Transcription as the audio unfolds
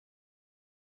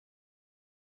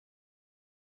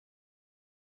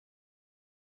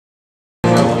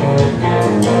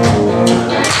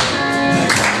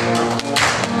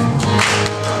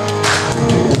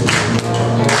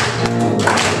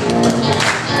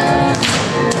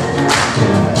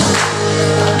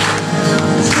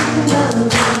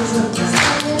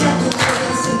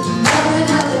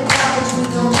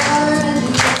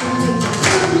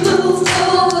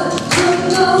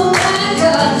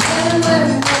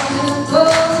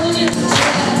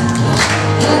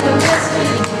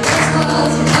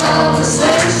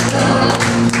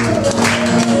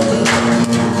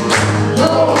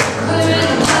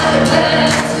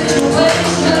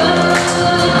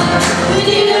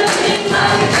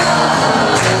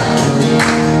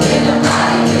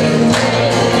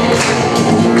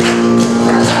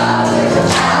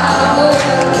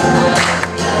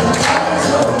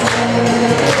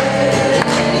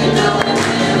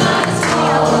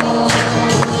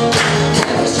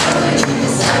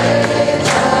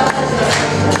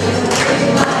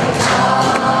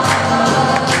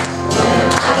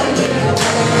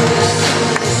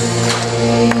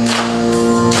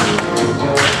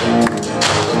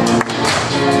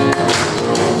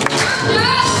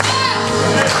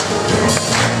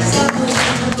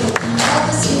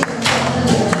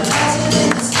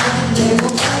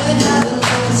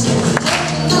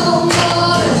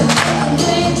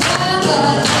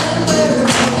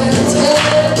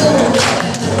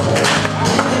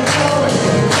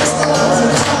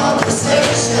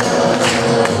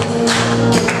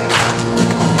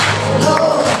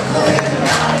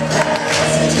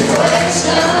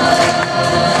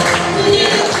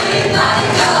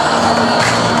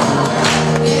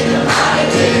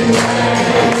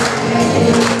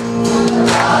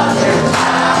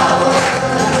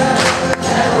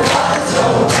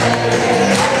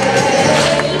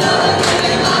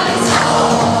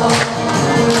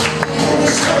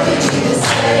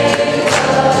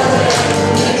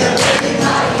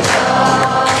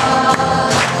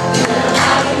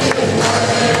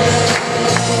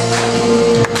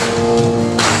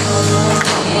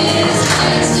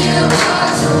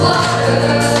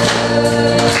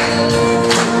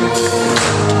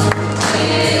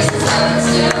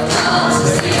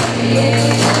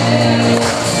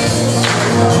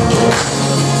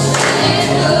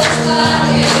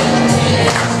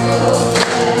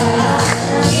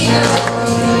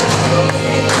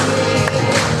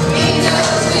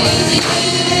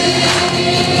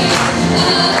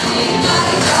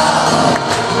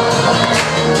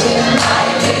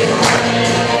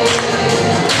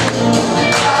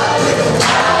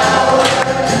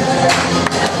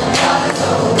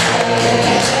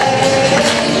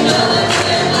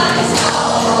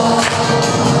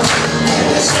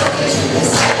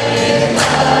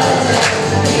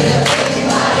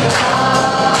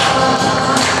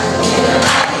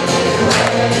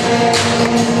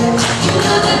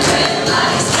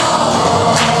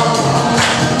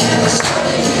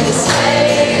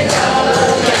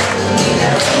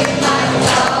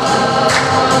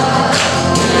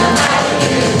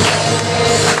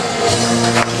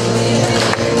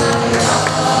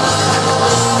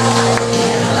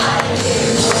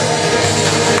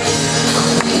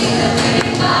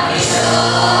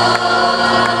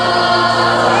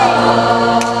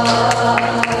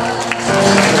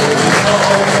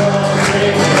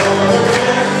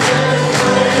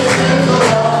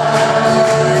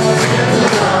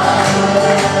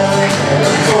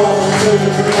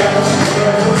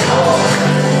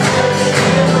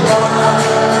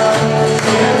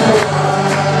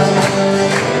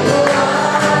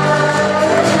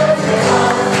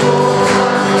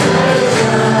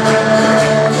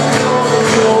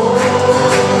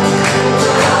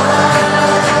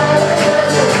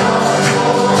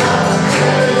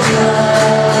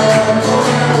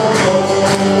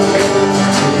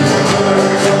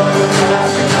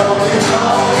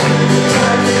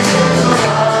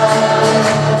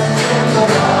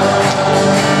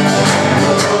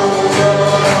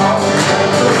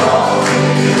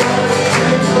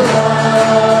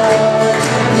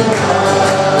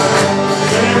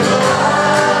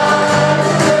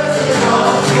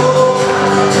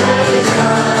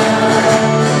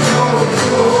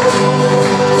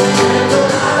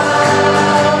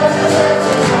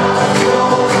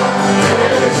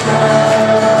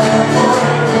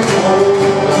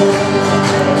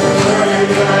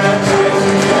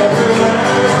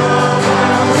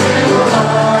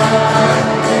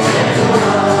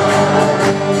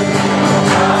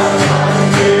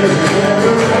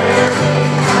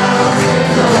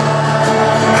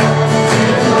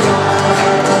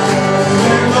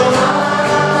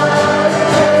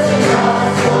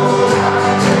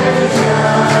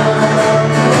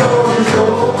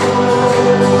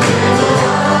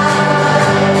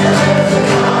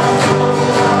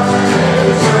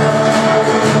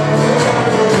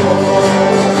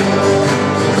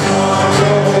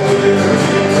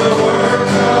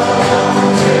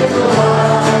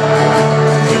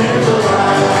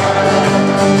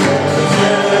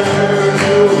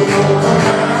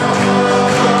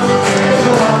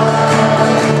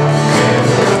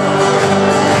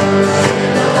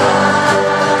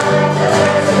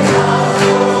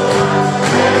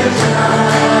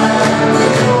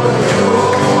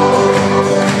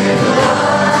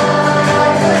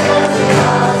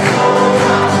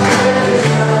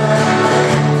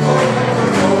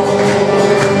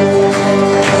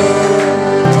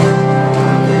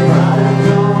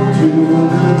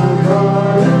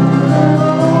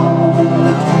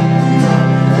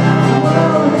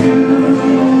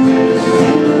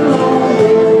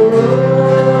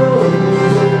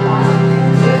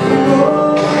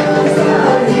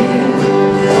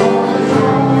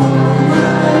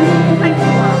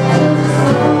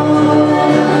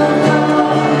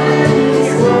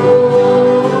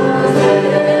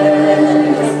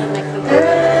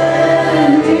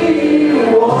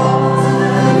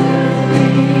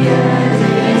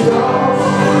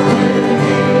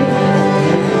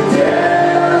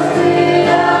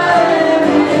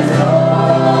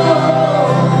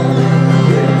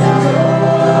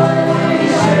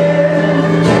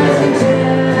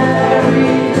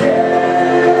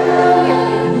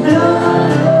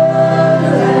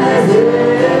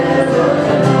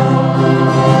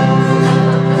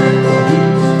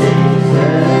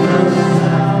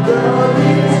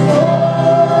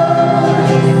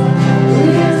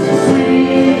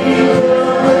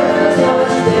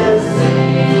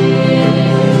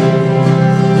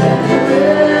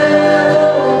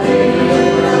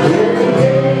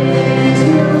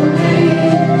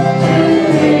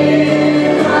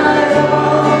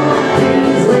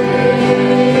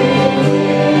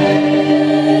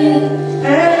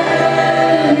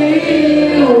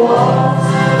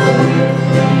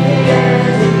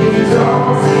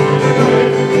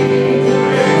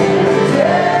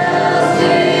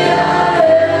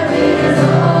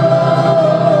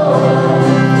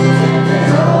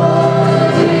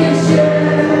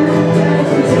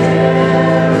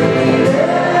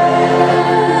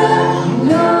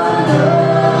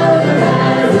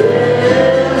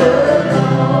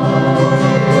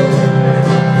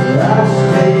I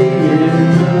stay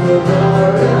in the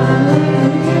garden.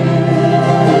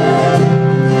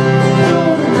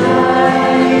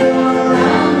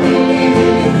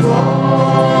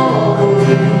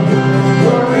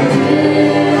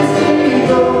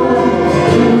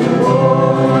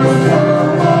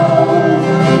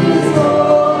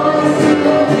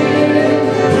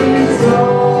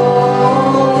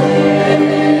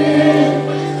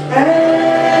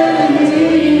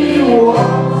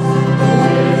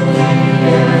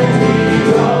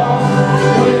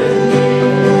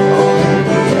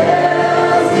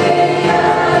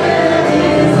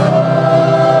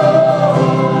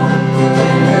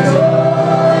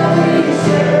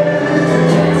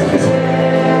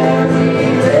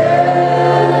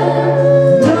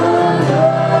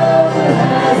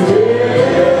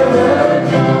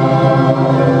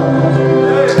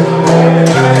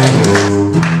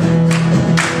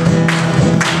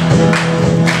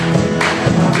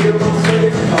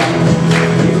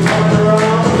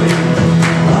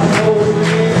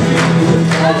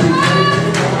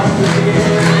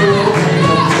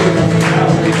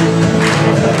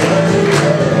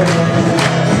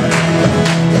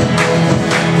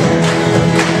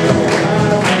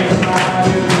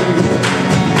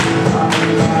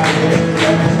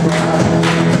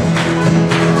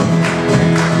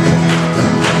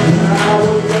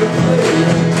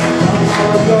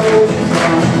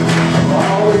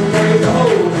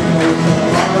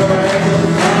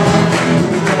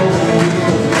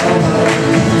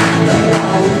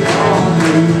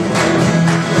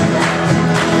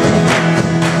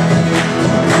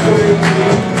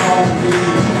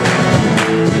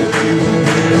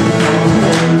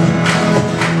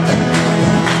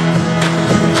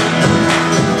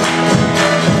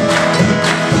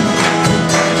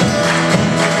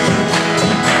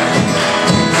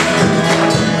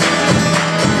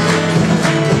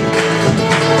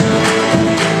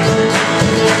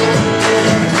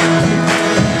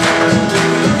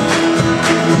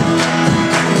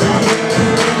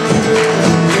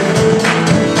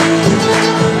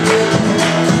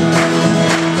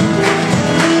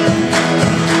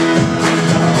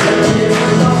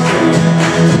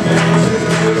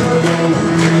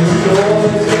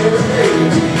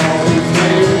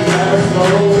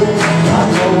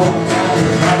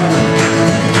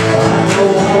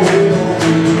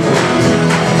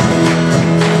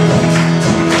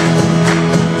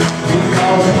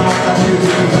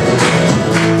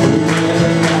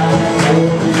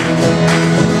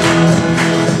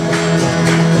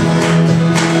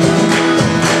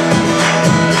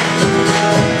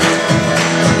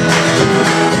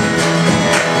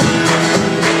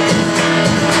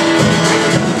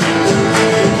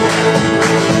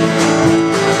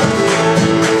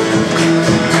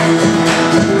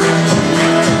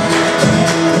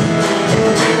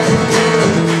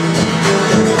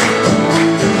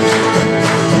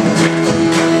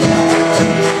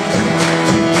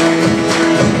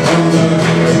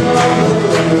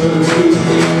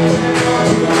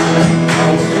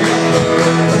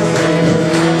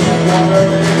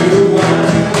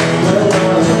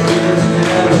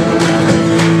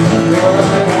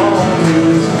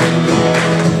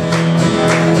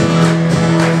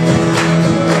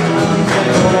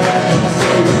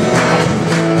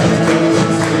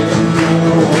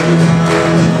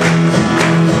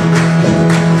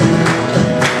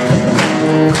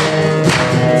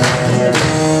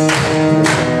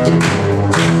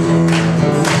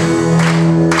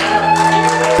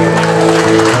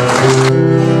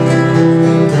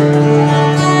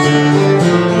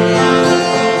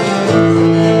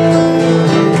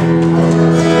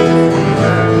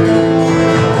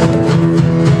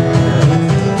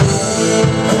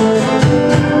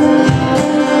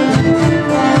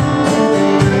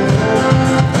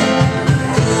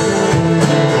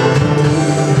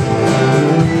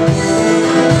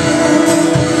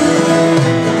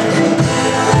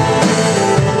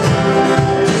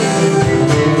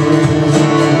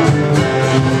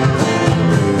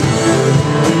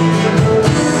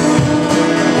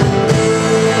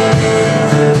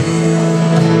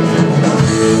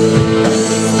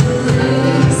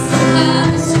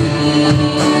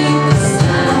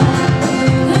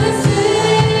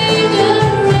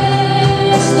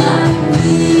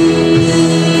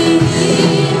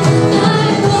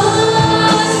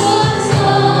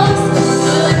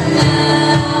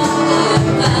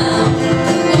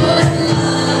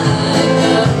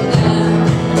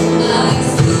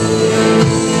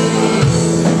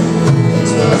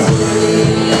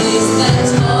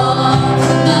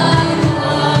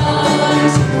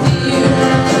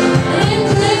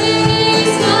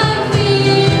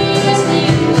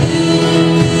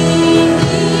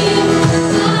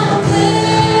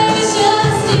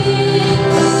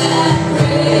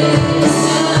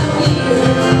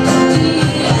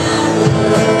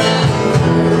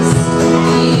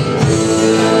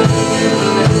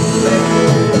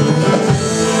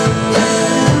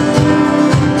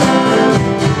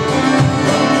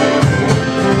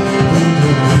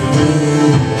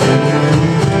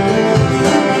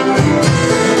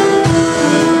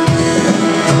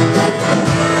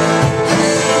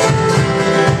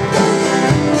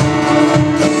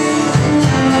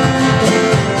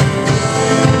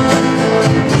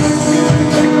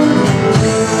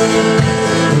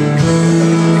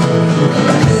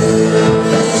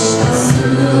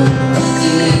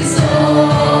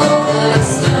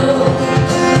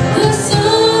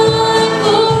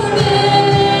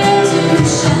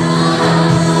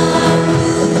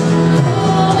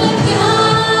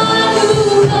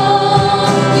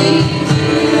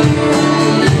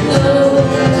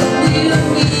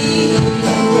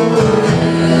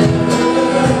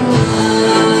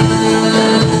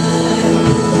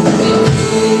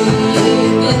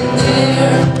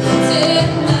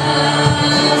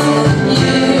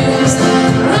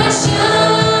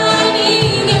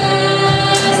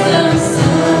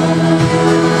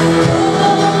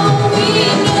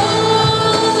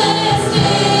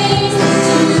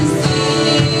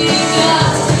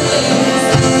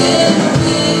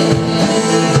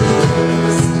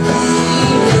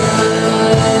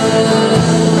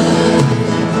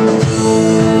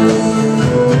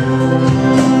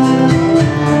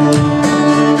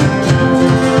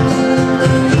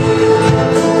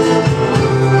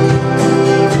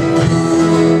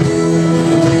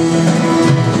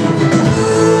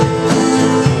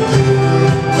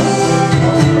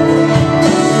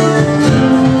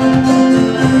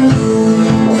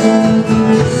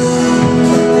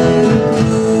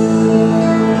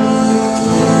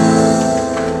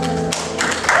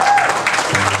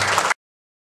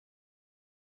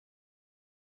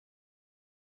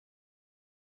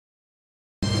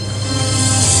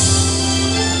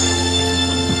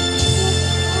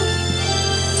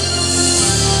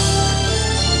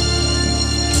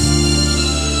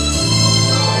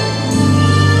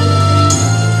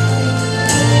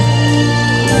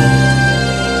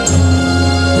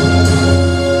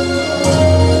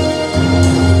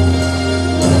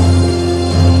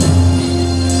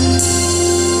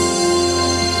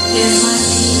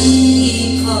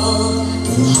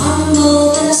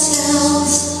 humble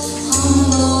themselves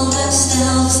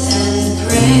and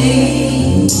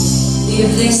pray.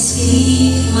 If they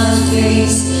seek my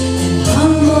face and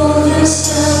humble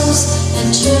themselves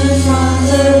and turn from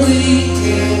their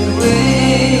wicked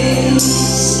ways,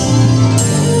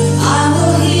 I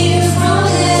will hear from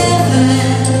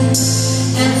heaven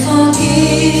and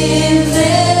forgive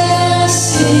their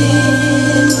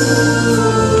sin.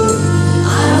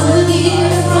 I will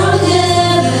hear from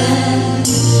heaven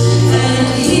and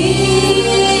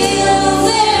heal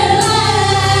their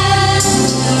land.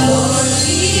 Lord,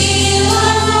 heal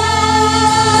our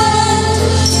land.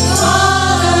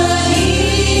 Father,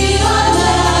 heal our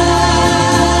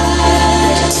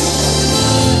land.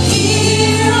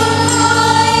 Hear our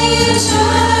cry and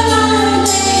turn our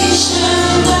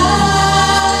nation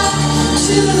back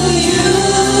to you.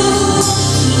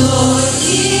 Lord,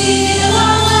 heal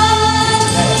our land.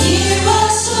 Hear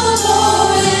us, O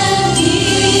Lord, and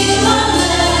heal our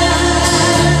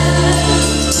land.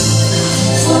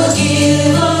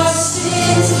 Forgive our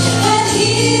sins and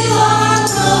heal our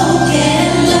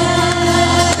broken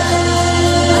land.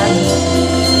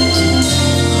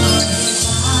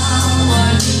 Bow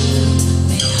our knee,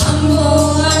 may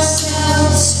humble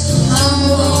ourselves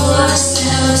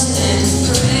and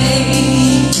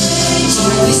pray.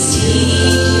 Till we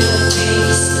seek your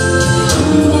face,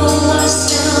 humble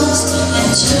ourselves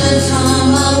and turn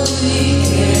from our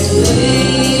wicked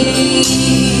ways.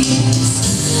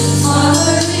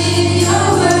 Father, in your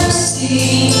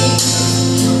mercy,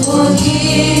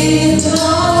 forgive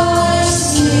our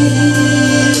sin.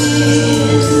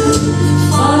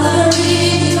 Father,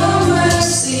 in your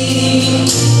mercy,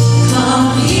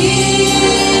 come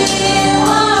heal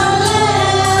our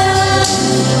land.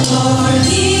 Lord,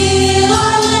 heal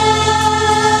our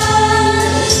land.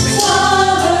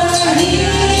 Father,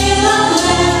 heal our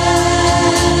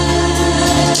land.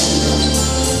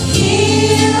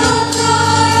 Hear our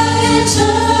cry and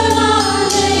turn our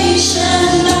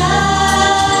nation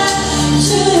back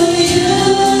to you.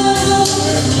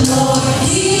 Lord,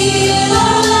 heal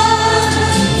our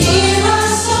land. Hear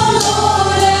us, O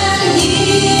Lord, and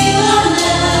heal our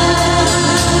land.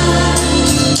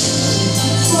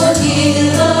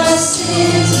 Forgive our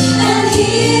sins and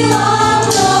heal our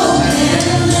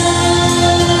broken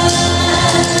land.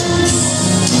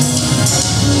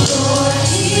 Lord,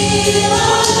 heal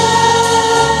our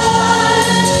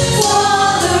land.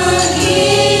 Father,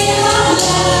 heal our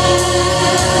land.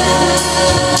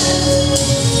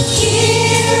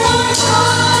 Hear our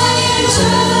cry and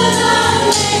turn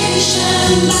our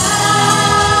nation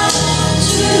back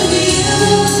to you.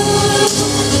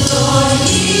 Lord,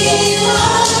 heal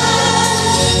our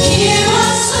land. Hear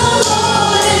us, O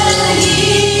Lord, and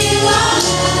heal our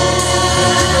land.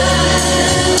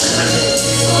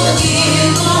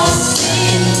 Forgive our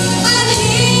sin and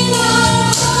heal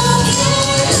our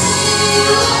broken land.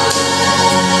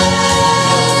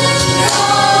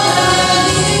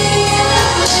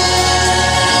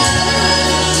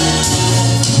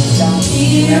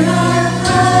 Hear our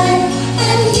cry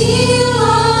and heal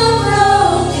our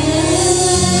broken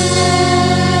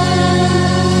land.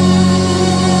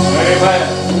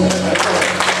 Amen.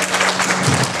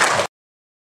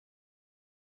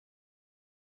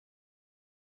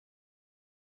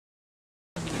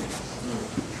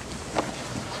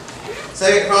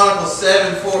 2 Chronicles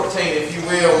 7:14, if you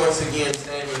will, once again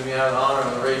stand with me out of honor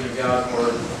of the reading of God's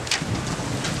Word.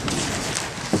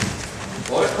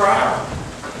 What a crowd.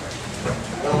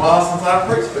 It's been a while since I've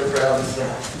preached to a crowd this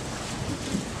time.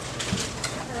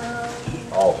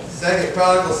 2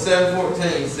 Chronicles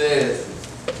 7:14 says,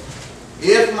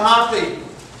 If my people,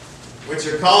 which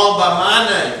are called by my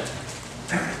name,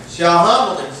 shall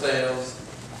humble themselves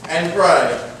and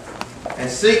pray, and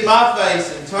seek my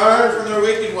face and turn from their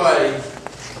wicked ways,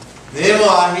 then will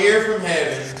I hear from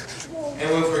heaven and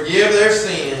will forgive their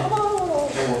sin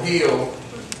and will heal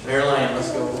their land.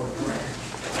 Let's go, Lord.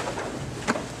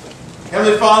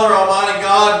 Heavenly Father, Almighty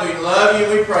God, we love you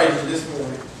and we praise you this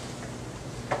morning.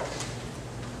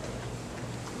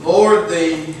 Lord,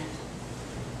 the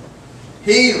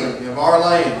healing of our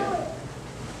land.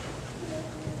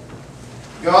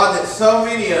 God, that so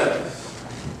many of us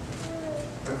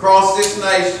across this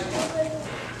nation,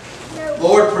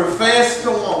 Lord, profess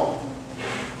to want.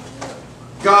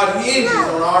 God, hinges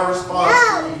on our response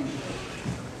to you.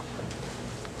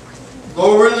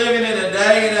 Lord, we're living in a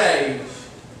day and age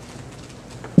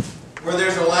where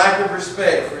there's a lack of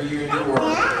respect for you and your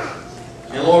word.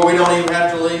 And Lord, we don't even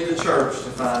have to leave the church to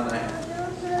find that.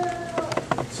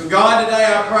 So God, today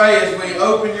I pray as we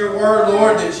open your word,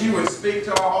 Lord, that you would speak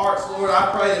to our hearts. Lord,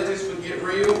 I pray that this would get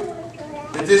real,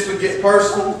 that this would get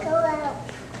personal.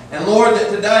 And Lord, that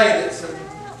today that some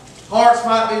hearts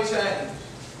might be changed.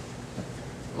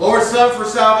 Lord, some for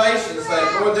salvation's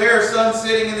sake. Lord, there are some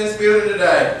sitting in this building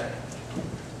today.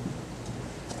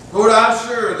 Lord, I'm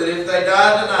sure that if they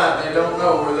died tonight, they don't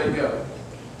know where they go.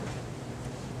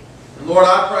 And Lord,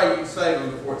 I pray you save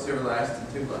them before it's everlasting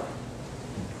too late.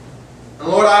 And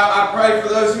Lord, I pray for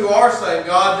those who are saved,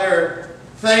 God, there are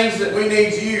things that we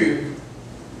need you,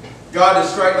 God, to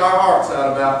straighten our hearts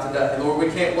out about today. Lord,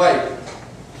 we can't wait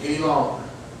any longer.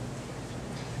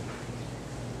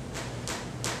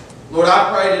 Lord,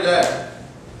 I pray today,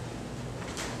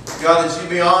 God, that you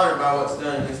be honored by what's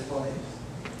done in this place.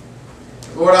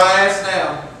 Lord, I ask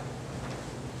now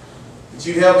that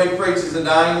you'd help me preach as a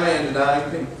dying man to dying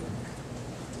people.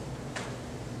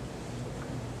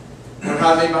 Lord,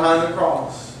 hide me behind the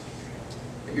cross,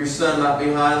 that your Son might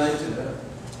be high and lifted up.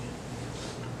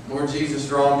 Lord Jesus,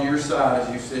 draw him to your side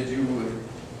as you said you would.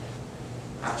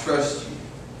 I trust you.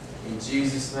 In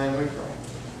Jesus' name we pray.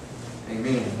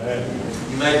 Amen.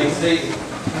 Amen. You may be seated.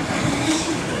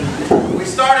 We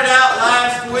started out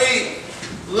last week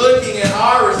looking at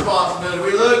our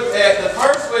responsibility. We looked at, the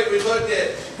first week we looked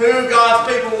at who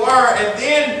God's people were, and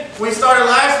then we started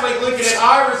last week looking at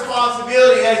our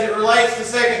responsibility as it relates to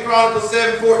 2 Chronicles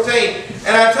 7:14.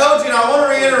 And I told you, and I want to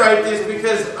reiterate this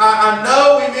because I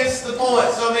know we missed the point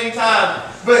so many times,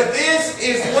 but this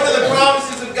is one of the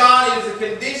promises of God. It is a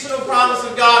conditional promise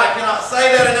of God. I cannot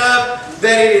say that enough,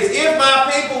 that it is, if my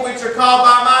people which are called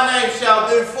by my name shall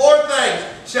do 4 things,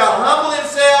 shall humble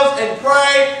themselves and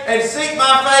pray and seek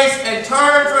my face and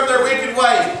turn from their wicked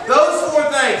ways. Those 4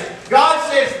 things. God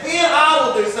says, then I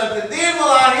will do something. Then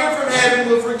will I hear from heaven,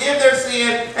 will forgive their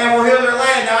sin, and will heal their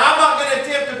land. Now, I'm not going to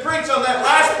attempt to preach on that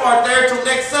last part there till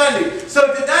next Sunday.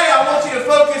 So today I want you to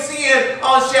focus in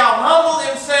on shall humble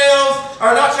themselves,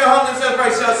 or not shall humble themselves,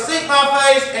 pray, shall seek my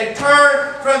face and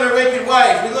turn from their wicked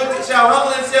ways. We looked at shall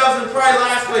humble themselves and pray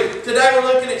last week. Today we're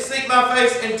looking at seek my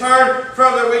face and turn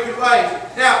from their wicked ways.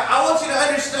 Now, I want you to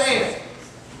understand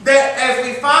that as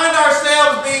we find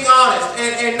ourselves being honest,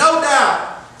 and no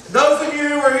doubt, those of you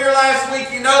who were here last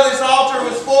week, you know this altar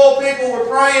was full. People were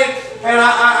praying, and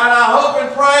I hope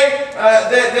and pray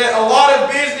that a lot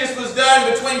of business was done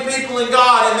between people and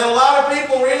God, and that a lot of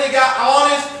people really got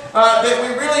honest, that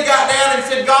we really got down and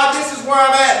said, God, this is where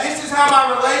I'm at. This is how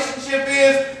my relationship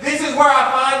is. This is where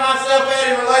I find myself at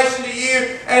in relation to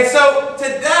you. And so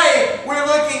today we're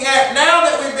looking at, now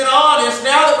that we've been honest,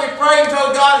 now that we've prayed and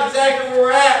told God exactly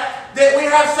where we're at, that we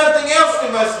have something else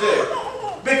we must do.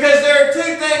 Because there are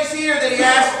 2 things here that He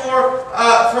asked for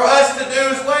us to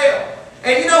do as well.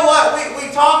 And you know what?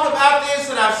 We talk about this,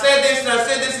 and I've said this, and I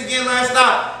said this again last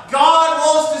night. God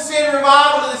wants to send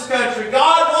revival to this country.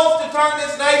 God wants to turn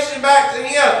this nation back to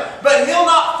Him. But He'll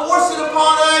not force it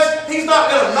upon us. He's not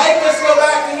going to make us go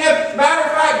back to Him. Matter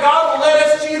of fact, God will let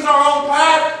us choose our own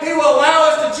path. He will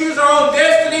allow us to choose our own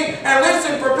destiny. And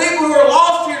listen, for people who are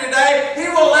lost here today, He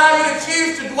will allow you to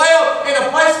choose to dwell in a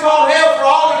place called hell for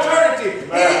all eternity.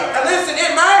 And listen,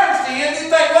 it matters to Him. You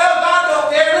think, well, God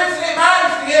don't care. Listen, it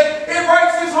matters to Him. It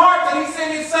breaks His heart that He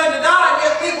sent His Son to die, and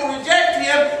yet people reject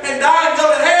Him and die and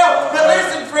go to hell. But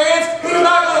listen, friends, He's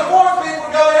not going to force people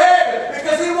to go to heaven,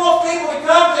 because He wants people to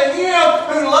come to Him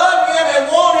who love Him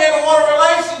and want Him and want a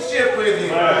relationship with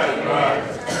Him.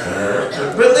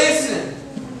 But listen,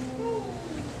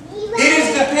 it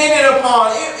is dependent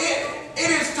upon, it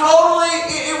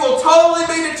will totally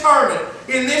be determined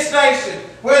in this nation,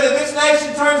 whether this nation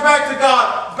turns back to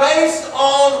God, based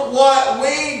on what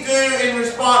we do in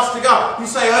response to God. You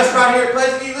say, us right here at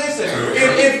Pleasant View, listen,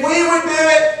 if we would do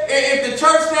it, if the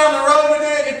church down the road would do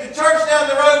it, if the church down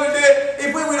the road would do it, if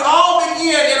we would all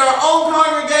begin in our own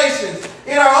congregations,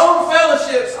 in our own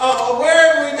fellowships,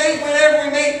 wherever we meet, whenever we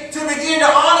meet, to begin to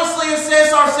honestly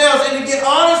assess ourselves and to get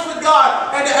honest with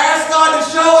God and to ask God to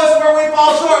show us where we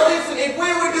fall short. Listen, if we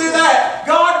would do that,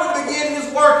 God would begin His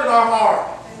work in our heart.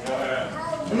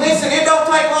 And listen, it don't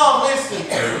take long, listen,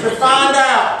 to find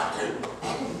out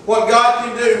what God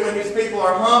can do when His people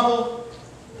are humble,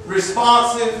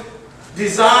 responsive,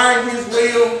 desiring His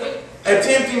will,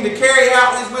 attempting to carry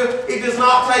out His will. It does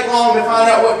not take long to find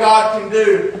out what God can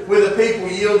do with a people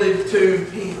yielded to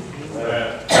Him.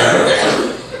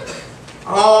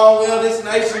 Oh, well, this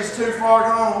nation's too far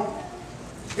gone.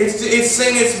 It's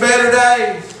seen its better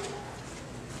days.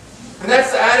 And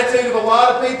that's the attitude of a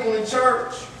lot of people in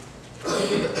church.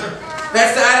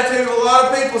 That's the attitude of a lot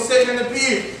of people sitting in the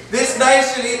pew. This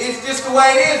nation, it's just the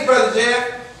way it is, Brother Jeff.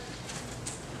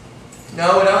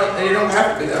 No, it don't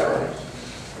have to be that way.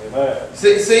 Amen.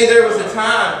 See, there was a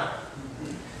time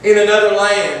in another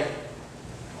land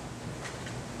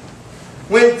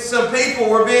when some people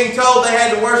were being told they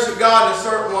had to worship God in a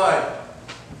certain way.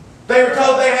 They were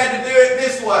told they had to do it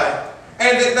this way,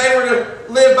 and that they were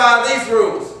to live by these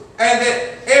rules, and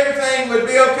that everything would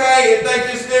be okay if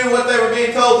they just do what they were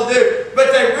being told to do.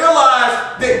 But they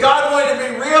realized that God wanted to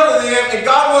be real to them, and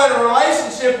God wanted a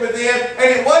relationship with them, and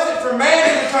it wasn't for man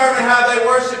to determine how they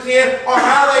worshiped Him or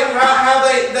how they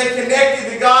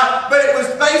connected to God, but it was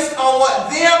based on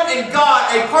what them and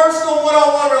God, a personal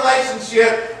one-on-one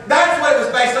relationship, that's what it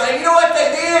was based on. And you know what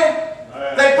they did?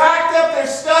 They packed up their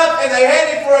stuff and they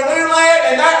headed for a new land,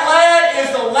 and that land is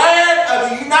the land of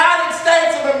the United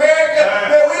States of America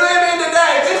that we live in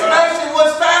today. This nation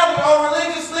was founded on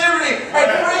religious liberty and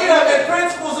freedom and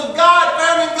principles of God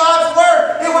found in God's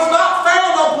Word. It was not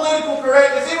found on political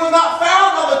correctness. It was not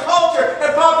found on the culture and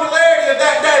popularity of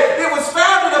that day. It was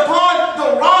founded upon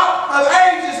the Rock of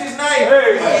Ages, His name,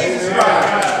 Jesus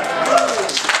Christ.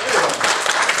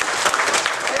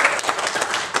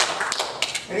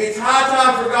 And it's high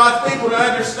time for God's people to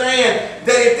understand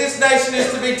that if this nation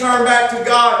is to be turned back to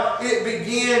God, it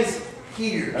begins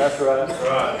here. That's right. That's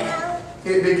right.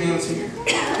 It begins here.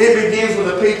 It begins with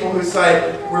the people who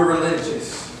say we're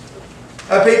religious.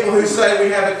 A people who say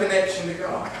we have a connection to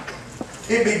God.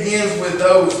 It begins with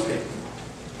those people.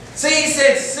 See, He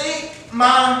said, seek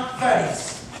my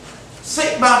face.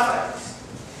 Seek my face.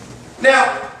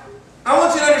 Now, I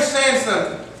want you to understand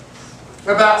something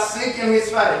about seeking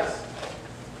His face.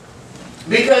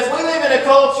 Because we live in a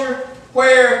culture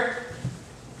where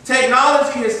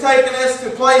technology has taken us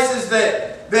to places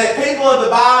that people of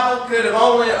the Bible could have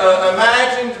only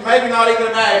imagined, maybe not even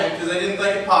imagined, because they didn't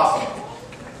think it possible.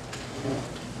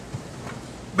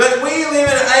 But we live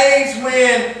in an age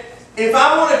when if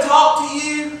I want to talk to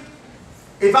you,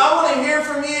 if I want to hear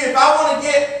from you, if I want to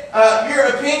get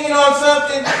your opinion on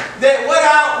something, that what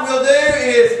I will do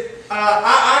is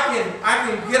I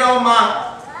can get on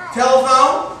my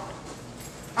telephone.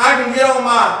 I can get on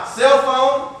my cell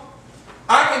phone.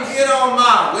 I can get on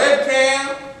my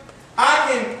webcam. I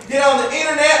can get on the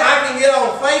internet. I can get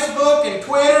on Facebook and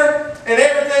Twitter and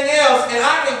everything else, and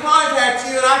I can contact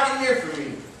you and I can hear from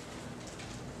you.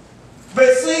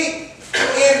 But see,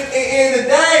 in the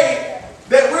day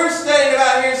that we're studying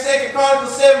about here in 2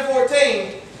 Chronicles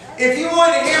 7:14, if you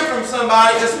wanted to hear from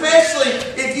somebody, especially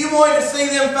if you wanted to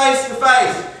see them face to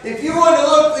face, if you wanted to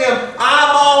look them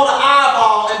eyeball to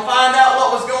eyeball and find out what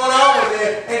was going on with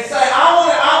them and say, I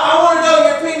want to know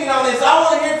your opinion on this, I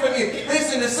want to hear from you.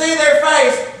 Listen, to see their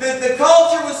face, the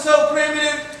culture was so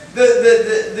primitive,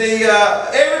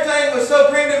 everything was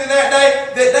so primitive in that day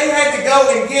that they had to go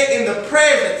and get in the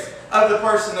presence of the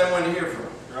person they wanted to hear from.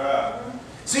 Right.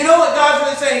 So you know what God's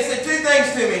really saying? He said two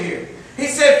things to me here. He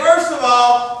said, first of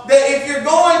all, that if you're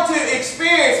going to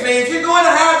experience me, if you're going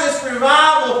to have this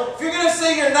revival, if you're going to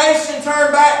see your nation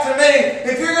turn back to me,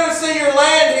 if you're going to see your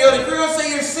land healed, if you're going to see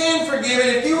your sin forgiven,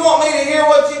 if you want me to hear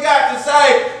what you got to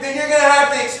say, then you're going to have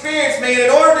to experience me.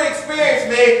 And in order to experience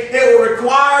me, it will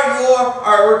require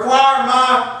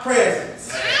my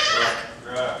presence.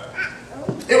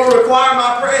 It will require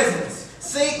my presence.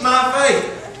 Seek my face.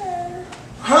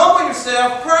 Humble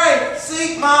yourself, pray,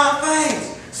 seek my face.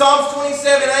 Psalms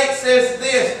 27:8 says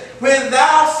this, when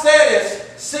thou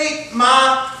saidest, seek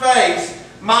my face,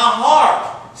 my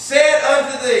heart said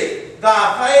unto thee,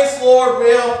 thy face, Lord,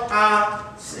 will I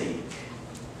seek.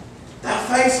 Thy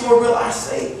face, Lord, will I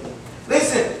seek.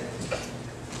 Listen,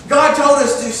 God told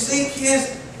us to seek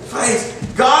His face.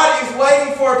 God is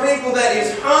waiting for a people that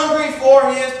is hungry for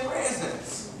His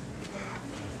presence.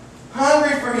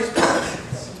 Hungry for His presence.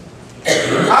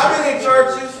 I've been in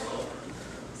churches,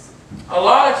 a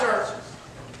lot of churches,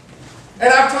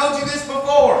 and I've told you this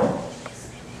before,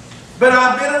 but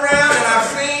I've been around and I've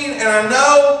seen and I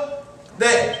know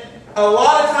that a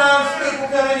lot of times people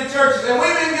come into churches, and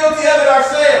we've been guilty of it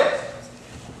ourselves.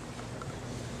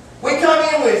 We come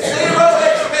in with zero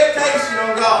expectation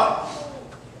on God.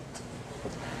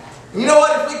 You know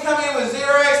what? If we come in with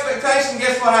zero expectation,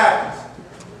 guess what happens?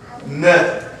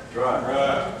 Nothing.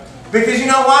 Right. Because you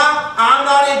know why? I'm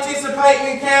not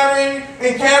anticipating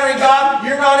encountering God.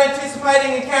 You're not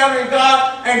anticipating encountering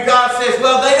God. And God says,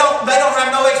 well, they don't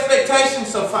have no expectation,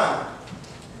 so fine.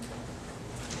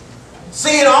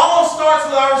 See, it all starts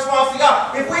with our response to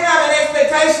God. If we have an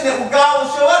expectation that God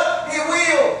will show up, He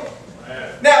will.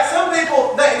 Now, some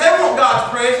people, they want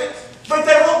God's presence, but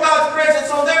they want God's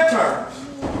presence on their terms.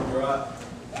 Right.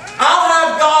 I'll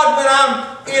have God when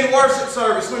I'm in worship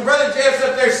service. When Brother Jeff's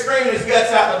up there screaming his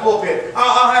guts out in the pulpit,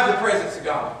 I'll have the presence of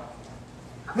God.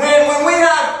 When we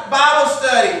have Bible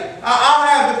study, I'll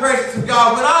have the presence of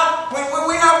God. When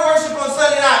we have worship on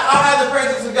Sunday night, I'll have the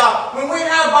presence of God. When we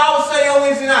have Bible study on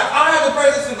Wednesday night, I'll have the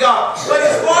presence of God. But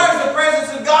as far as the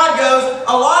presence of God goes,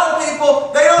 a lot of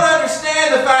people, they don't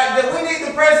understand the fact that we need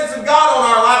the presence of God on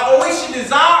our life, or we should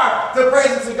desire the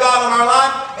presence of God on our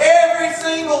life every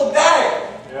single day.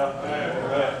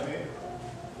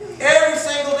 Every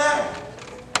single day.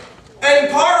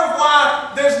 And part of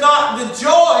why there's not the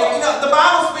joy, the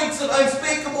Bible speaks of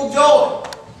unspeakable joy.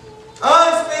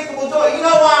 Unspeakable joy. You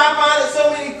know why I find that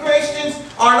so many Christians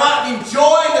are not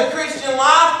enjoying the Christian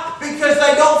life? Because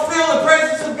they don't feel the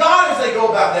presence of God as they go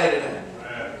about day to day.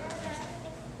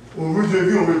 Well,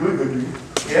 you don't really believe that, do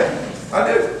you? Yeah, I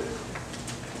do.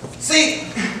 See,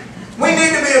 we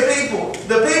need to be a people.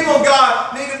 The people of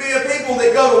God need to be a people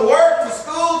that go to work, to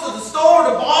school, to the store,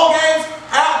 to ball games,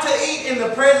 out to eat in the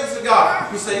presence of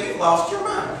God. You say, you've lost your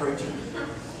mind, preacher.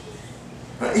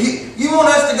 You want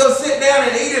us to go sit down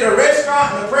and eat at a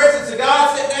restaurant in the presence of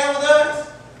God, sit down with us?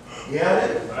 Yeah, I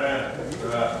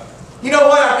do. You know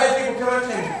what? I've had people come up to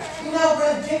me. You know,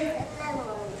 Brother Jim,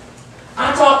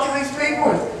 I talk to these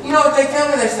people, and you know what they tell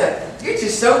me? They say, you're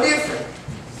just so different.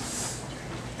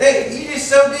 You're just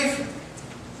so different.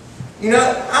 You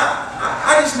know,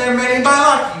 I just never met anybody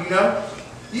like you, you know.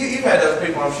 You've had those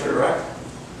people, I'm sure, right?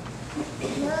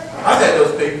 I've had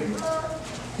those people.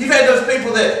 You've had those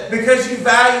people that because you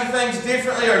value things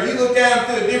differently or you look at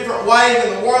them through a different way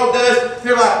than the world does,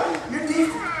 they're like, you're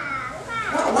different.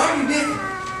 Why are you different?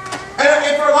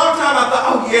 And for a long time I thought,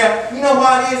 oh yeah, you know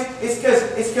why it is?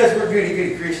 It's because we're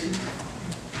goody Christians.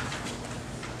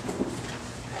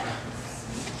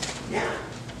 Yeah.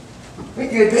 We're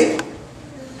good people.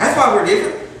 That's why we're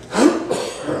different.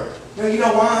 No, you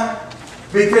know why?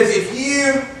 Because if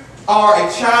you are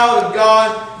a child of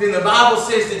God, then the Bible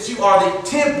says that you are the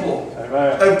temple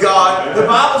of God. Amen. The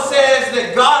Bible says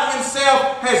that God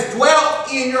Himself has dwelt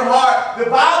in your heart. The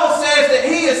Bible says that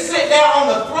He has sit down on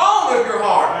the throne of your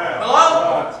heart.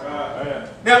 Hello?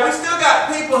 Now we still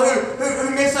got people who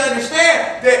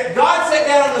misunderstand that God sat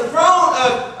down on the throne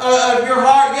of your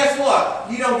heart. Guess what?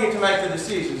 You don't get to make the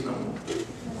decisions no more.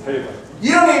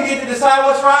 You don't even get to decide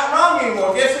what's right and wrong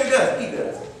anymore. Guess who does? He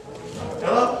does.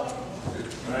 Hello?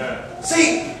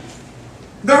 See,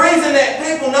 the reason that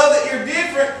people know that you're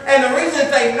different and the reason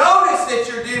that they notice that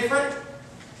you're different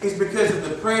is because of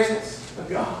the presence of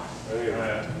God.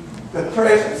 Amen. The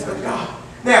presence of God.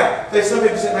 Now, there's some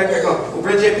people sitting back there going, well,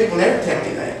 Bridget, people never tell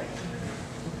me that.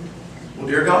 Well,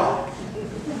 dear God,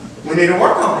 we need to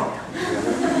work on it.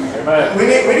 Amen. We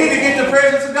need to get the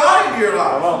presence of God into your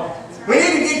life. We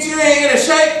need to get you in a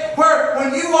shape where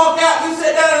when you walk out, you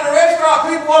sit down in a restaurant,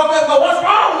 people walk up and go, what's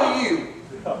wrong with you?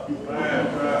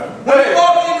 When you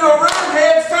walk into a room,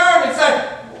 heads turn and say,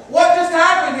 what just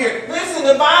happened here? Listen,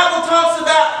 the Bible talks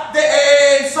about,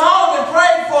 and Solomon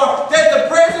prayed for, that the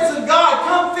presence of God,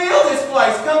 come fill this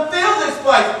place, come fill this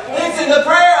place. Listen, the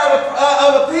prayer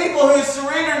of a people who is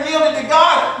surrendered and yielded to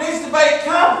God needs to be,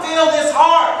 come fill this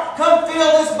heart, come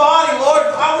fill this body, Lord.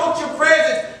 I want your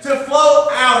presence to flow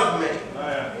out of me.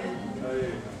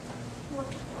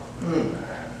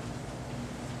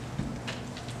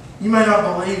 You may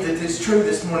not believe that it's true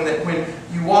this morning that when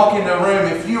you walk into a room,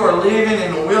 if you are living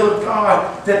in the will of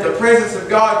God, that the presence of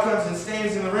God comes and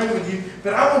stands in the room with you.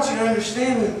 But I want you to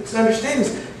understand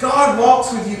this. God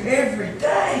walks with you every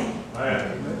day.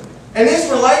 And this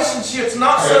relationship's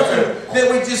not something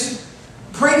that we just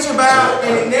preach about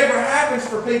and it never happens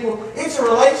for people. It's a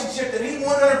relationship that He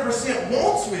 100%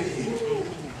 wants with you.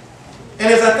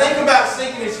 And as I think about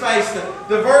seeking His face,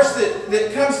 the verse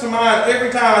that comes to mind every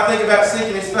time I think about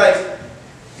seeking His face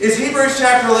is Hebrews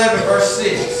chapter 11, verse 6.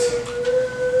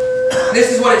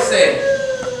 This is what it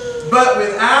says. But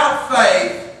without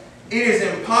faith it is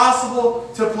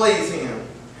impossible to please Him.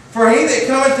 For he that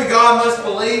cometh to God must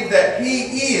believe that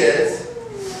He is,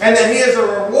 and that He is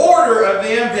a rewarder of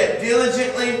them that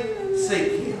diligently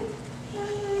seek Him.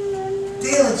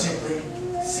 Diligently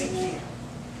seek Him.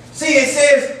 See, it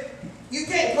says, you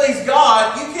can't please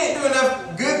God. You can't do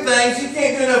enough good things. You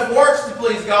can't do enough works to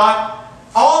please God.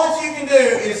 All that you can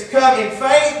do is come in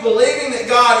faith, believing that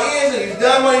God is and He's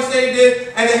done what He said He did,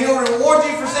 and that He'll reward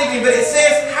you for seeking Him. But it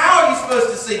says, how are you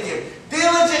supposed to seek Him?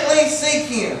 Diligently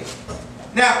seek Him.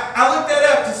 Now, I looked that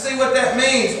up to see what that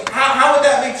means. How would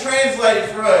that be translated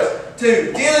for us?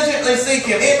 To diligently seek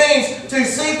Him. It means to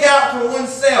seek out for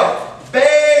oneself.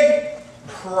 Beg,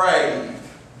 crave.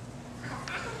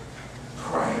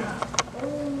 Crave.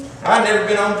 I've never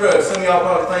been on drugs. Some of y'all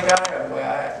probably think I have the way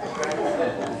I act. Okay?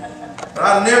 But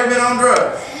I've never been on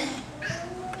drugs.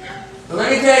 But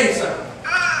let me tell you something.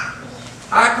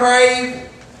 I crave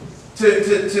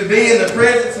to be in the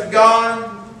presence of God,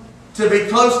 to be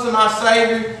close to my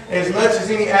Savior, as much as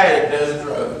any addict does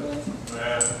drugs.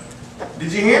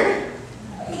 Did you hear me?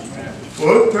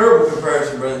 Well, it's a terrible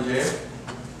comparison, Brother Jeff.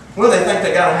 Well, they think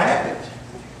they got to have it.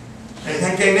 They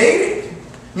think they need it.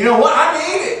 You know what? I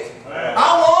need it.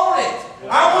 I want it.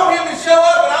 I want Him to show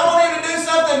up, and I want Him to do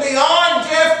something beyond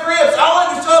Jeff Cripps. I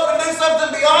want Him to show up and do something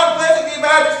beyond Pleasant View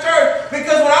Baptist Church.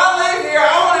 Because when I live here,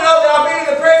 I want to know that I'll be in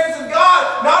the presence of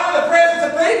God, not in the presence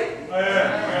of people.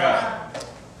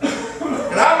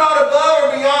 And I'm not above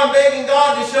or beyond begging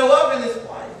God to show up in this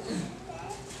place.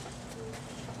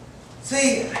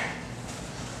 See,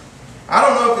 I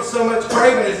don't know if it's so much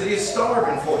craving as it is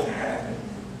starving for it to happen.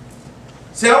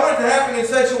 See, I want it to happen in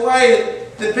such a way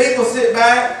that people sit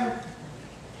back,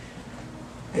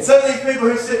 and some of these people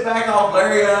who sit back all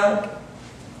blurry-eyed,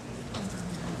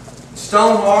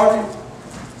 stone-hearted,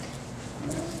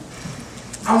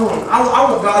 I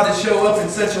want God to show up in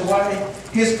such a way,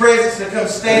 His presence to come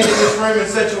stand in this room in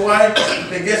such a way,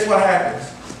 that guess what happens?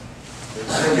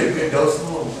 They get a good dose of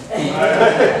the Lord.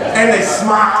 And they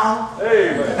smile.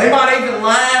 They might even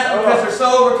laugh because they're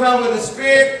so overcome with the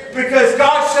Spirit, because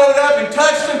God showed up and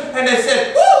touched them, and they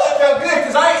said, "Woo, that felt good,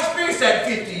 because I ain't experienced that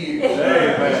in 50 years."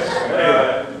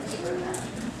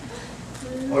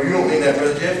 Oh, you don't mean that,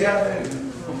 Brother Jeff? Yeah, I do.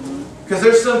 Because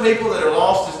there's some people that are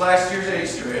lost as last year's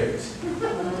Easter eggs.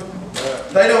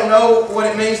 They don't know what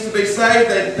it means to be saved.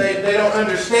 They don't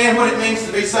understand what it means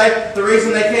to be saved. The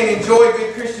reason they can't enjoy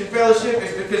good Christian fellowship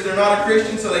is because they're not a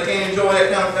Christian, so they can't enjoy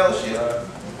that kind of fellowship.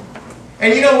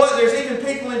 And you know what? There's even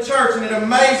people in church, and it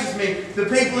amazes me, the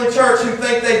people in church who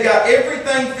think they've got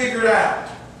everything figured out.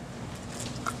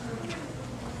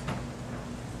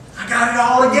 I got it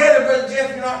all together, Brother Jeff.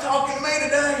 You're not talking to me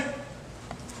today.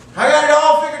 I got it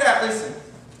all figured out. Listen.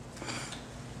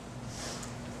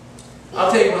 I'll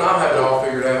tell you when I'll have it all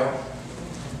figured out.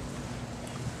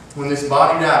 When this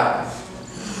body dies,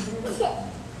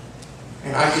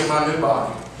 and I get my new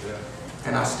body,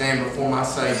 and I stand before my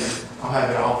Savior, I'll have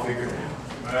it all figured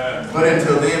out. But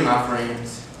until then, my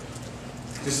friends,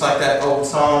 just like that old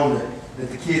song that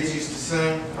the kids used to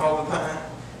sing all the time,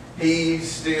 He's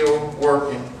still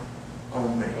working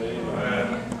on me.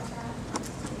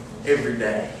 Every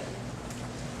day.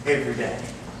 Every day.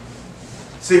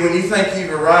 See, when you think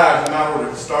you've arrived, you might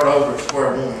want to start over at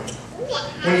square one.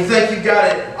 When you think you've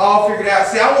got it all figured out.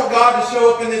 See, I want God to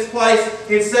show up in this place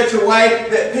in such a way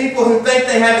that people who think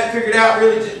they have it figured out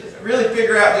really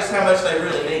figure out just how much they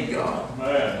really need God.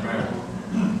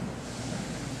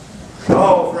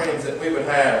 Oh, friends, that we would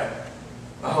have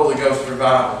a Holy Ghost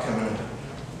revival coming up.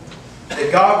 That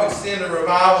God would send a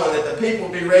revival, and that the people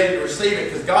would be ready to receive it,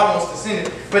 because God wants to send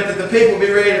it, but that the people would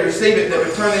be ready to receive it, that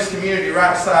would turn this community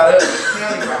right side up, this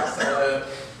county right side up,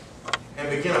 and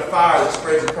begin a fire that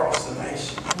spreads across the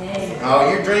nation. Oh,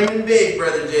 you're dreaming big,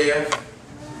 Brother Jeff.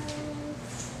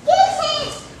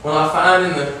 Well, I find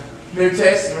in the New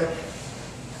Testament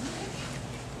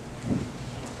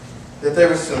that there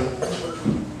were some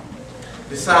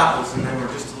disciples, and they were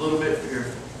just a little bit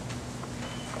fearful.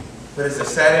 But as they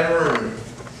sat in a room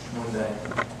one day,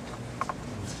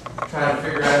 trying to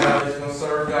figure out how they're going to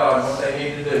serve God and what they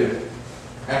need to do,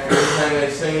 after everything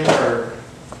they've seen and heard,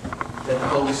 that the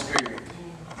Holy Spirit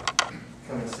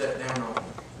come and sit down on them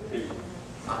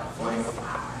like a flame of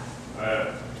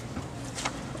fire.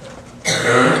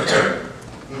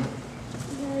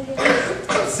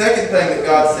 The second thing that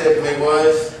God said to me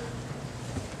was,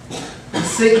 to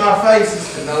seek my face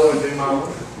is to know and do my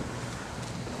will.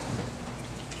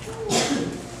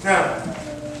 Now,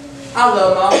 I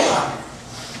love my wife.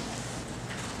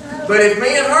 But if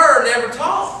me and her never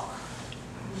talk,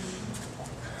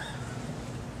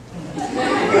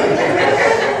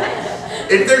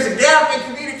 if there's a gap in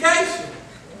communication,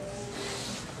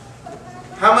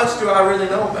 how much do I really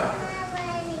know about her?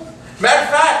 Matter of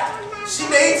fact, she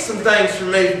needs some things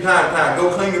from me from time to time. Go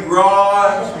clean the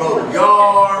garage, mow the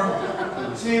yard.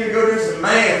 She needs to go do some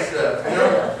man stuff, you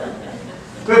know?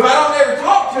 But if I don't ever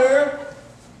talk to her,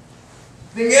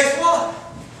 then guess what?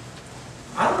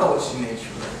 I don't know what she needs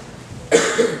from me.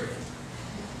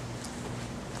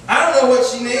 I don't know what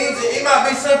she needs. It might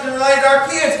be something related to our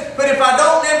kids. But if I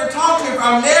don't ever talk to her, if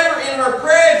I'm never in her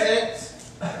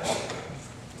presence,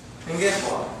 then guess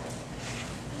what?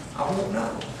 I won't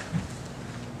know.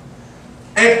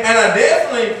 And I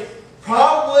definitely,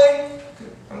 probably,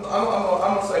 I'm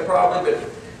going to say probably, but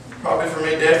probably for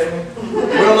me definitely,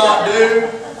 will not do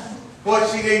what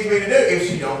she needs me to do if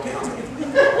she don't tell me.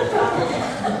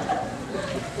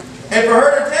 And for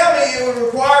her to tell me, it would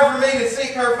require for me to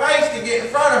seek her face to get in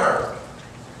front of her.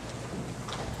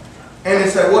 And to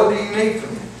say, what do you need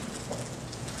from me?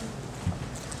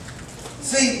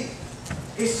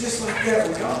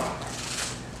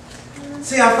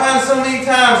 See, I find so many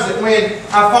times that when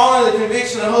I fall under the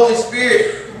conviction of the Holy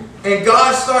Spirit and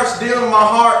God starts dealing with my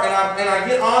heart and I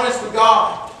get honest with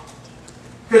God,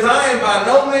 because I am by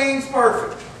no means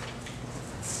perfect.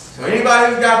 So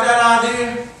anybody who's got that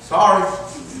idea, sorry.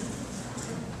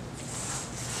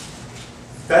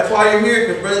 That's why you're here,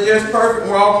 because Brother Jeff's perfect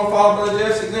and we're all going to follow Brother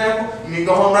Jeff's example. You need to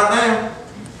go home right now.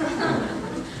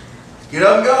 Get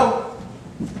up and go.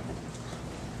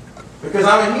 Because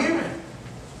I'm a human.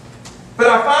 But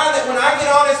I find that when I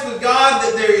get honest with God,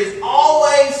 that there is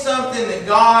always something that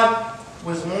God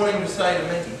was wanting to say to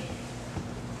me.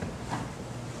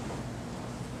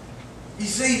 You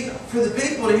see, for the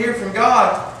people to hear from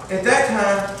God at that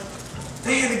time,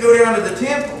 they had to go down to the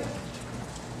temple.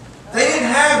 They didn't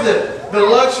have the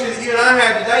luxury that you and I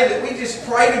have today that we just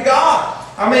pray to God.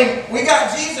 I mean, we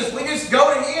got Jesus. We just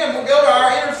go to Him. We go to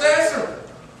our intercessor.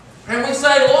 And we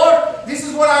say, Lord, this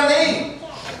is what I need.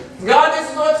 God, this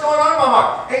is what's going on in my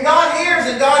heart. And God hears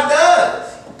and God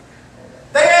does.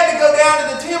 They had to go down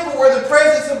to the temple where the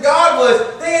presence of God was.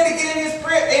 They had to get in His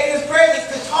presence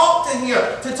to talk to Him.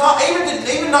 To talk,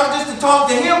 even not just to talk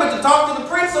to Him, but to talk to the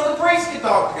priest so the priest could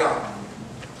talk to God.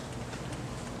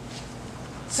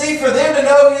 See, for them to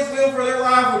know His will for their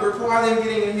life would require them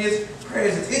getting in His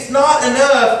presence. It's not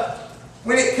enough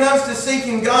when it comes to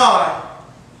seeking God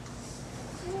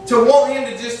to want Him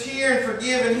to just hear and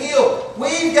forgive and heal.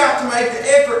 We've got to make the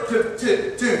effort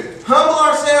to humble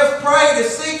ourselves, pray, to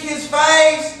seek His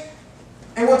face.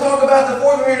 And we'll talk about the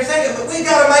fourth one here in a second, but we've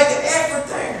got to make an effort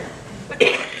there.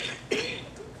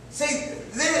 See,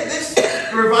 this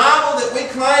revival that we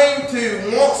claim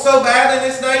to want so bad in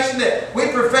this nation, that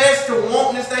we profess to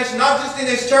want in this nation, not just in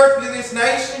this church, but in this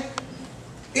nation,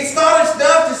 it's not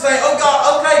enough to say, oh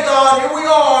God, okay God, here we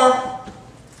are.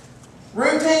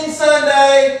 Routine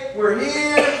Sunday, we're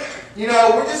here, you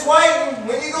know, we're just waiting.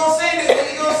 When are you going to send it? When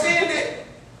are you going to send it?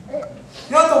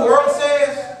 You know what the world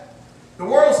says? The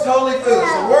world's totally foolish.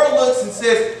 The world looks and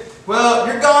says, well,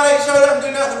 your God ain't showed up and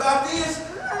do nothing about this.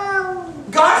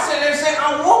 God's sitting there saying,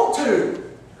 I want to,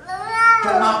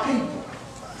 but my people.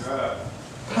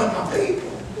 But my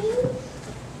people.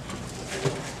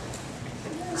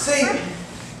 See,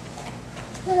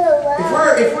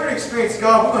 if we're to experience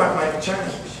God, we're going to have to make a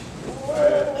change.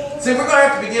 See, we're going to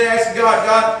have to begin asking God,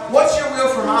 God, what's your will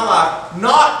for my life?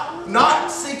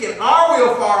 Not seeking our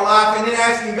will for our life and then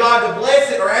asking God to bless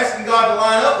it or asking God to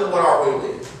line up with what our will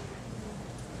is.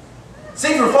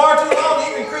 See, for far too long,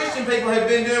 even Christian people have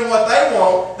been doing what they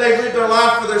want. They've lived their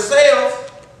life for themselves.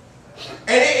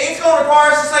 And it's going to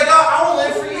require us to say, God, I want to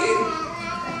live for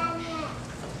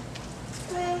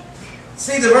you.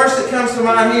 See, the verse that comes to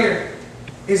mind here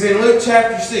is in Luke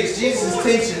chapter 6. Jesus is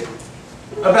teaching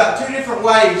about two different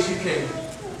ways you can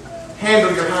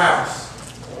handle your house.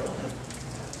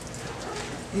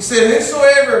 He said,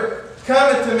 whosoever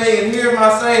cometh to me and heareth my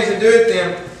sayings and doeth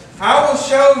them, I will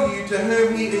show you to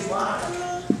whom he is like.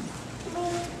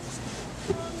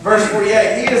 Verse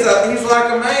 48, he's like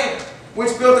a man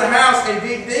which built a house and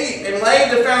dig deep and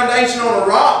laid the foundation on a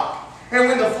rock. And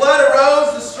when the flood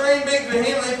arose, the stream beat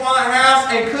vehemently upon the house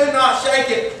and could not shake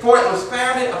it, for it was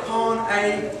founded upon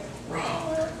a rock.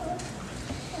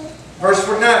 Verse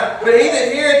 49, but he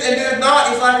that heareth and doeth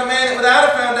not is like a man that without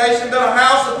a foundation built a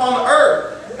house upon the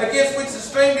earth, against which the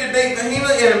stream did beat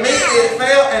vehemently, and immediately it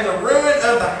fell, and the ruin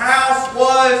of the house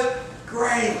was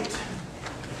great.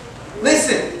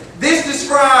 Listen, this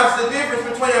describes the difference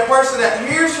between a person that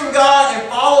hears from God and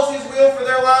follows His will for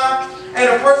their life, and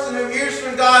a person who hears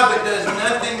from God but does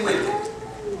nothing with it.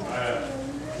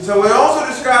 So it also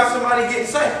describes somebody getting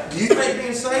saved. Do you think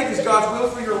being saved is God's will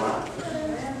for your life?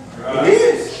 It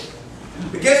is.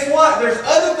 But guess what? There's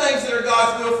other things that are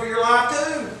God's will for your life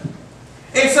too.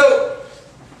 And so,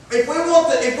 if we want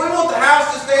the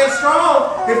house to stand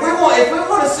strong, if we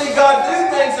want to see God do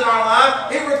things in our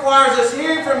life, it requires us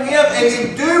hearing from Him and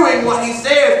then doing what He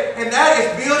says. And that is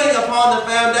building upon the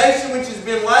foundation which has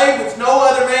been laid, which no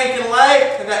other man can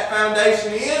lay. And that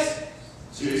foundation is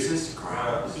Jesus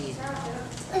Christ.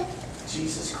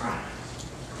 Jesus Christ.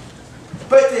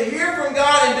 But to hear from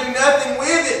God and do nothing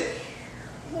with it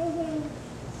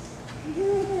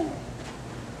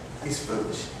is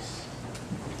foolishness.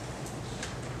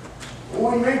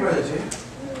 What do you mean, Brother Jim?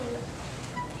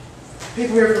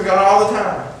 People hear from God all the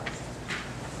time.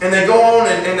 And they go on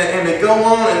and they go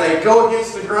on and they go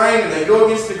against the grain and they go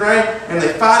against the grain and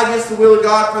they fight against the will of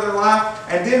God for their life.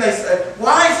 And then they say,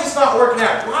 why is this not working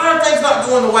out? Why are things not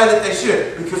going the way that they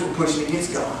should? Because we're pushing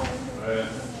against God. Right.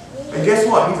 And guess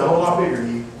what? He's a whole lot bigger than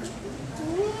you.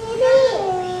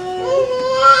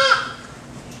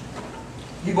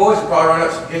 You boys have probably run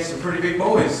up against some pretty big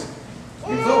boys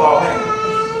in football, haven't you?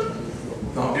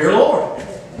 Oh, dear Lord.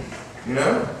 You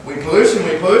know, we push and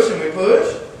we push and we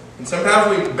push. And sometimes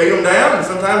we beat them down and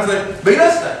sometimes they beat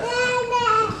us down.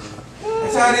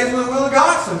 That's how it is with the will of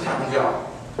God sometimes, y'all.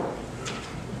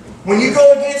 When you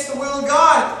go against the will of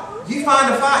God, you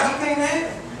find a fight you can't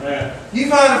handle. Yeah. You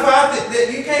find a fight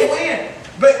that you can't win.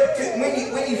 But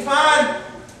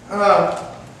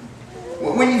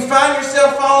when you find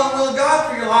yourself following the will of God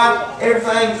for your life,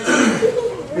 everything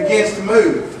begins to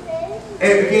move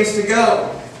and it begins to go.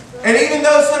 And even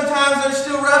though sometimes there's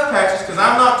still rough patches, because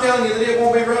I'm not telling you that it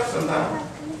won't be rough sometimes.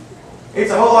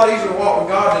 It's a whole lot easier to walk with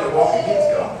God than to walk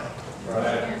against God.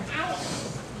 Right.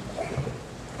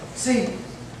 See,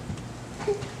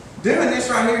 doing this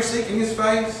right here, seeking His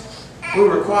face, will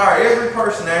require every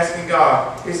person asking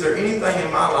God, is there anything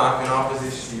in my life in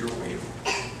opposition to your will?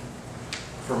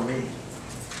 For me.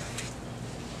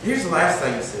 Here's the last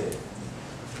thing He said.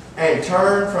 And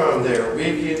turn from their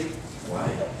wicked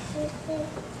ways.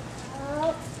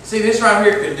 See, this right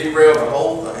here could derail the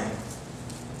whole thing.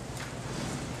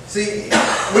 See,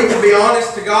 we could be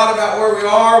honest to God about where we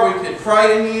are. We could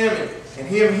pray to Him and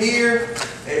Him hear.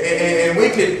 And we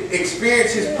could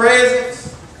experience His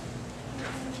presence.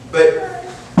 But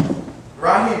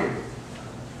right here,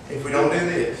 if we don't do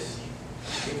this,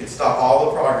 it could stop all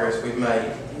the progress we've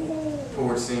made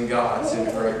towards seeing God send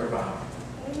a great revival.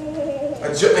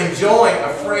 Enjoying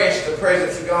afresh the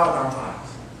presence of God in our lives.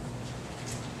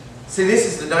 See, this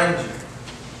is the danger.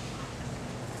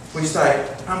 We say,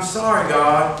 I'm sorry,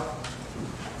 God.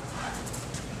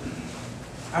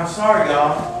 I'm sorry,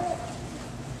 God.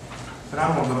 But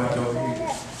I'm going to go back over here.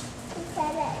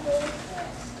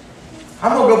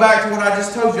 I'm going to go back to what I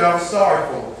just told you I was sorry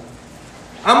for.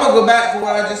 I'm going to go back to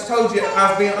what I just told you I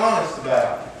was being honest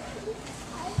about.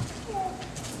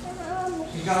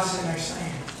 And God's sitting there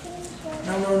saying,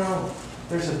 no.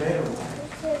 There's a better way.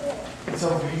 It's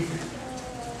over here.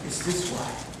 It's this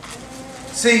way.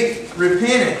 See,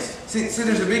 repentance. See,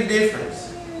 there's a big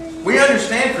difference. We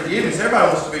understand forgiveness. Everybody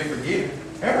wants to be forgiven.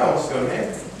 Everybody wants to go to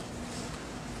heaven.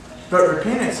 But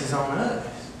repentance is on us.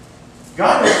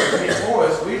 God doesn't repent for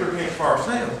us. We repent for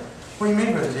ourselves. What do you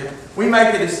mean, Brother Jeff? We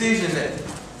make a decision that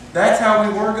that's how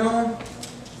we were going,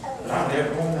 but I'm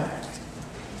never going back.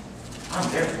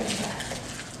 I'm never going back.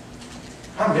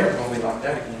 I'm never going to be like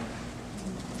that again.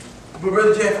 But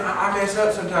Brother Jeff, I mess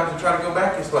up sometimes and try to go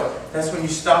back this way. That's when you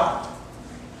stop.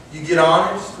 You get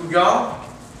honest with God,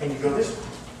 and you go this way.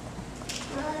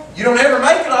 You don't ever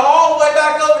make it all the way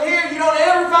back over here. You don't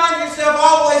ever find yourself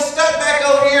all the way stuck back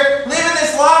over here, living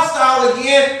this lifestyle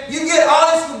again. You get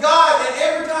honest with God, and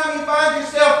every time you find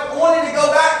yourself wanting to go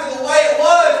back to the way it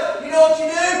was, you know what you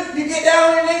do? You get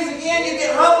down on your knees again, you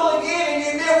get humble again, and you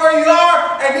admit where you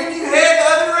are, and then you head the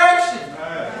other direction.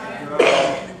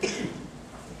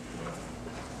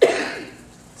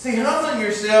 See, humbling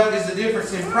yourself is the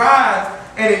difference in pride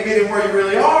and admitting where you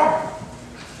really are.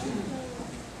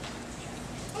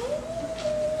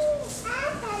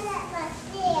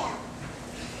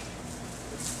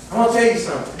 I'm going to tell you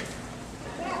something.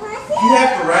 If you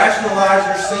have to rationalize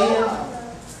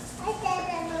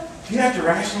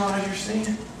your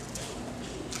sin,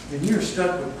 then you're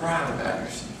stuck with pride about your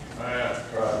sin.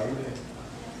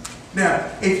 Now,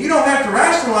 if you don't have to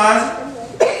rationalize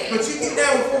it, but you get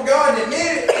down before God and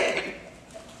admit it,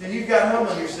 then you've got to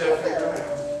humble yourself figured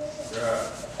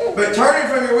out. But turning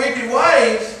from your wicked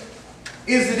ways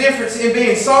is the difference in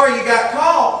being sorry you got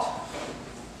caught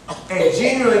and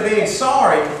genuinely being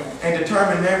sorry and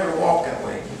determined never to walk that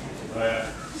way again.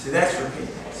 See, that's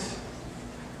repentance.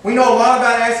 We know a lot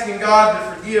about asking God to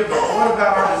forgive, but what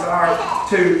about our desire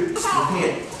to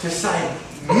repent, to say,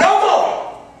 no more?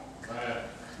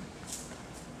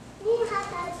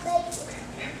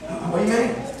 What do you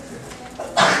mean?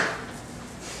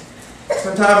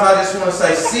 Sometimes I just want to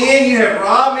say, sin, you have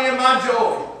robbed me of my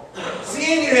joy.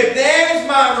 Sin, you have damaged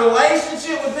my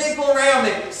relationship with people around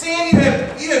me. Sin, you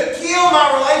have killed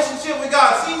my relationship with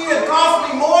God. Sin, you have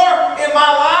cost me more in my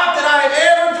life than I have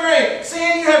ever dreamed.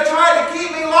 Sin, you have tried to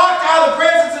keep me locked out of the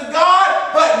presence of God,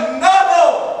 but no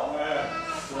more.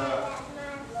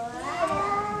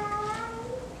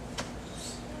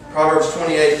 Proverbs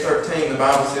 28:13, the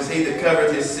Bible says, he that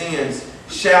covereth his sins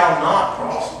shall not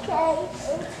prosper.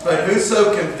 But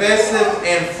whoso confesseth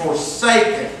and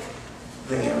forsaketh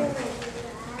them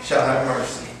shall have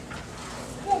mercy.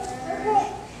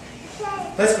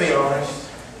 Let's be honest.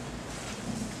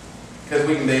 Because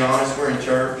we can be honest, we're in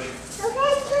church.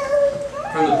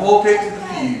 From the pulpit to the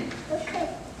pew,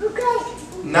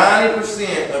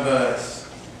 90% of us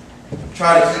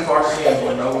try to keep our sins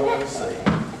where no one will see.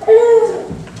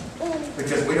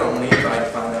 Because we don't want anybody to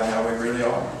find out how we really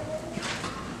are.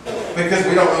 But Because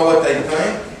we don't know what they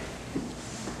think.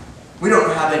 We don't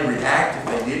know how they'd react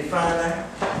if they did find out.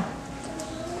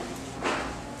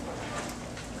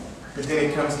 But then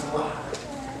it comes to light.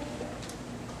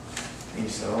 And you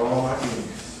say, oh my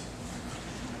goodness.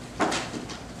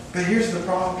 But here's the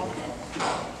problem.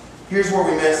 Here's where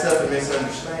we mess up and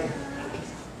misunderstand.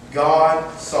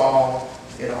 God saw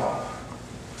it all.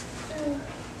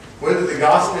 Whether the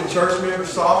gospel church member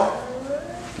saw it,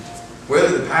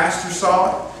 whether the pastor saw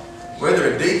it,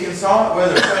 whether a deacon saw it,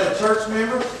 whether a fellow church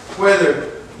member,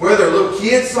 whether a little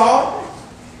kid saw it,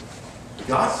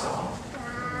 God saw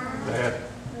it.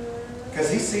 Because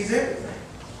He sees everything.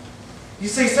 You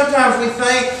see, sometimes we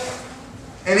think,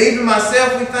 and even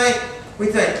myself, we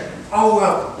think, oh,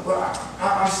 well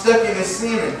I'm stuck in this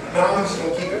sin, and I'm just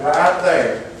going to keep it right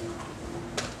there.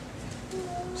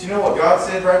 Do you know what God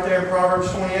said right there in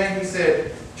Proverbs 28? He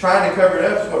said, trying to cover it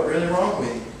up is what's really wrong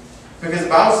with you. Because the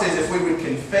Bible says if we would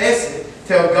confess it,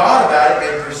 tell God about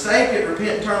it, and forsake it,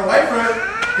 repent and turn away from it,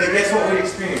 then guess what we'd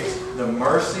experience? The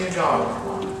mercy of God in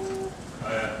our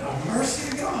life. The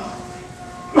mercy of God.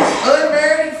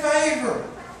 Unmerited favor.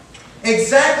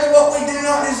 Exactly what we do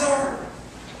not deserve.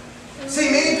 See,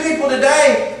 many people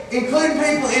today, including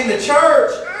people in the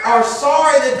church, are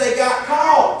sorry that they got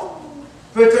caught.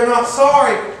 But they're not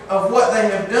sorry of what they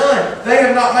have done. They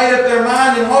have not made up their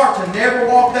mind and heart to never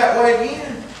walk that way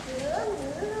again.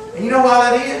 And you know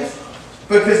why that is?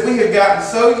 Because we have gotten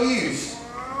so used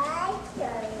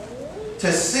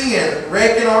to sin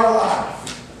wrecking our life.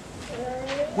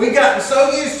 We've gotten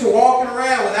so used to walking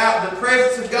around without the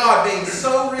presence of God being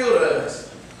so real to us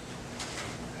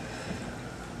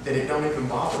that it don't even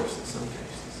bother us in some cases.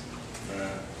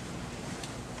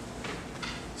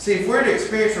 See, if we're to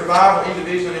experience revival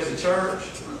individually as a church,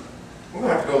 we're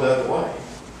going to have to go the other way.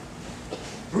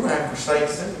 We're going to have to forsake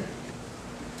sin.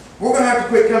 We're going to have to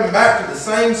quit coming back to the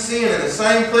same sin and the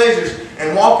same pleasures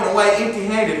and walking away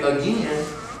empty-handed again.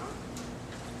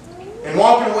 And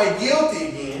walking away guilty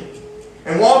again.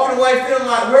 And walking away feeling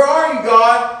like, where are you,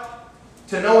 God?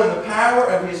 To knowing the power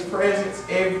of His presence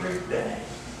every day.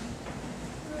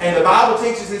 And the Bible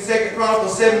teaches in 2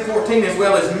 Chronicles 7:14 as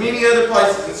well as many other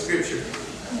places in Scripture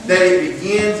that it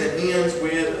begins and ends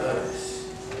with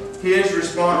us. His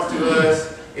response to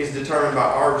us is determined by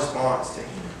our response to Him.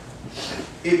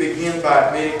 It begins by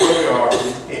admitting who we are.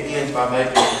 It ends by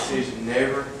making a decision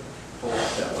never to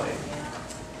walk that way.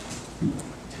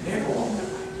 To never walk that way.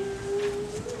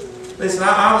 Listen,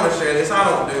 I want to share this. I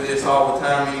don't do this all the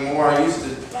time anymore. I used to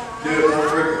do it more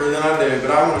frequently than I do,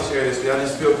 but I want to share this with you. I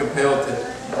just feel compelled to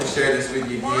share this with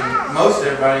you again. Most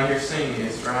everybody in here has seen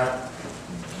this, right?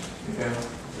 Okay.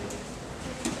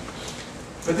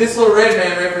 But this little red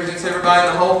man represents everybody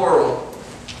in the whole world.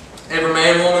 Every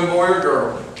man, woman, boy, or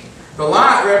girl. The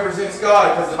light represents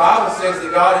God because the Bible says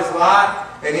that God is light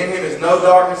and in Him is no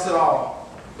darkness at all.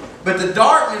 But the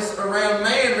darkness around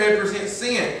man represents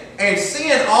sin. And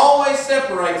sin always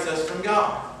separates us from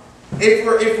God. If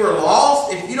we're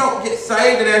lost, if you don't get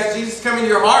saved and ask Jesus to come into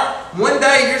your heart, one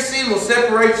day your sin will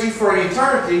separate you for an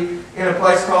eternity in a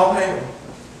place called hell.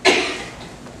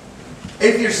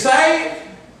 If you're saved,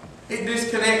 it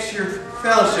disconnects your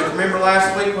fellowship. Remember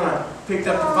last week when I picked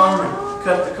up the phone and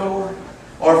cut the cord?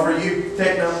 Or for you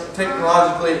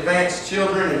technologically advanced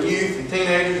children and youth and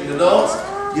teenagers and adults,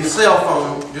 your cell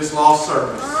phone just lost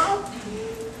service.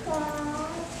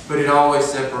 But it always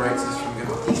separates us from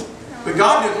God. But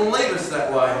God didn't leave us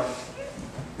that way.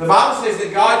 The Bible says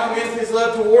that God commended His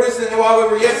love toward us, and that while we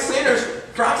were yet sinners,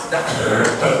 Christ died.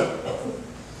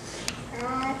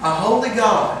 A holy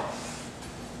God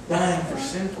dying for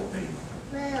sinful people.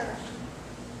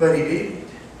 But He did it.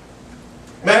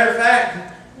 Matter of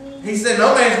fact, He said,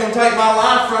 no man's going to take my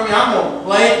life from you. I'm going to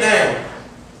lay it down.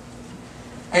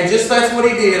 And just that's what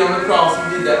He did on the cross.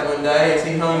 He did that one day as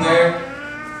He hung there.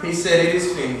 He said, it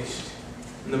is finished.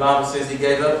 And the Bible says He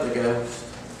gave up the ghost.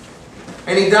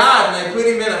 And He died, and they put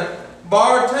Him in a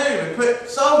borrowed tomb and put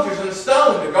soldiers in a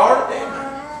stone to guard that dead man.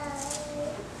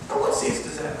 Now what sense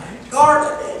does that make? Guard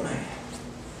that dead man.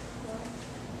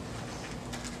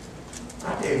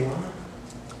 I tell you why.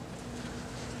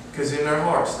 Because in their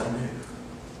hearts they knew.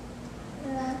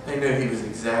 They knew He was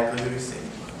exactly who He said He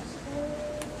was.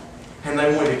 And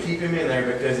they wanted to keep Him in there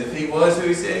because if He was who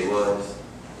He said He was,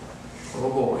 oh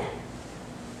boy,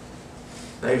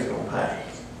 they was going to pay.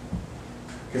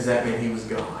 Because that meant He was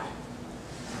God.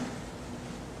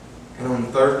 And on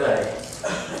the third day,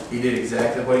 He did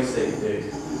exactly what He said He'd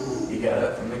do. He got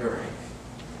up from the grave.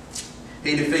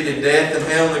 He defeated death and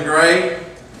hell in the grave.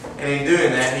 And in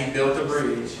doing that, He built a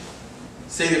bridge.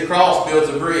 See, the cross builds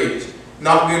a bridge.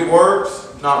 Not good works,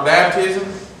 not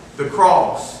baptism. The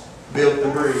cross built the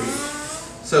bridge.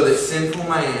 so that sinful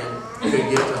man could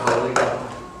get to holy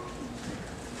God.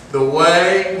 The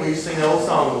way, we've seen the old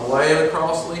song, the way of the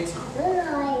cross leads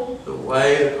home. The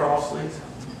way of the cross leads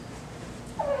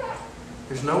home.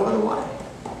 There's no other way.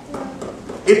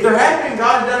 If there had been,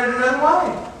 God had done it another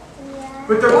way.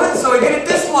 But there wasn't, so He did it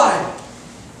this way.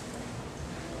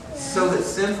 So that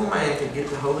sinful man could get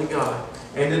to holy God.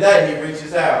 And today He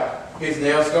reaches out His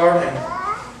nail-scarred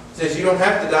hand. Says you don't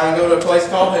have to die and go to a place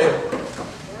called hell.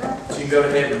 But you can go to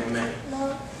heaven with me.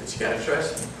 But you got to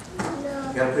trust me.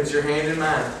 You got to put your hand in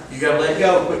mine. You got to let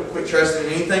go. Quit trusting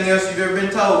in anything else you've ever been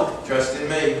told. Trust in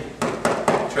me.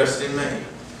 Trust in me.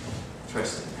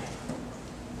 Trust in me.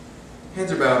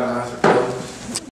 Heads are bowed and eyes are closed.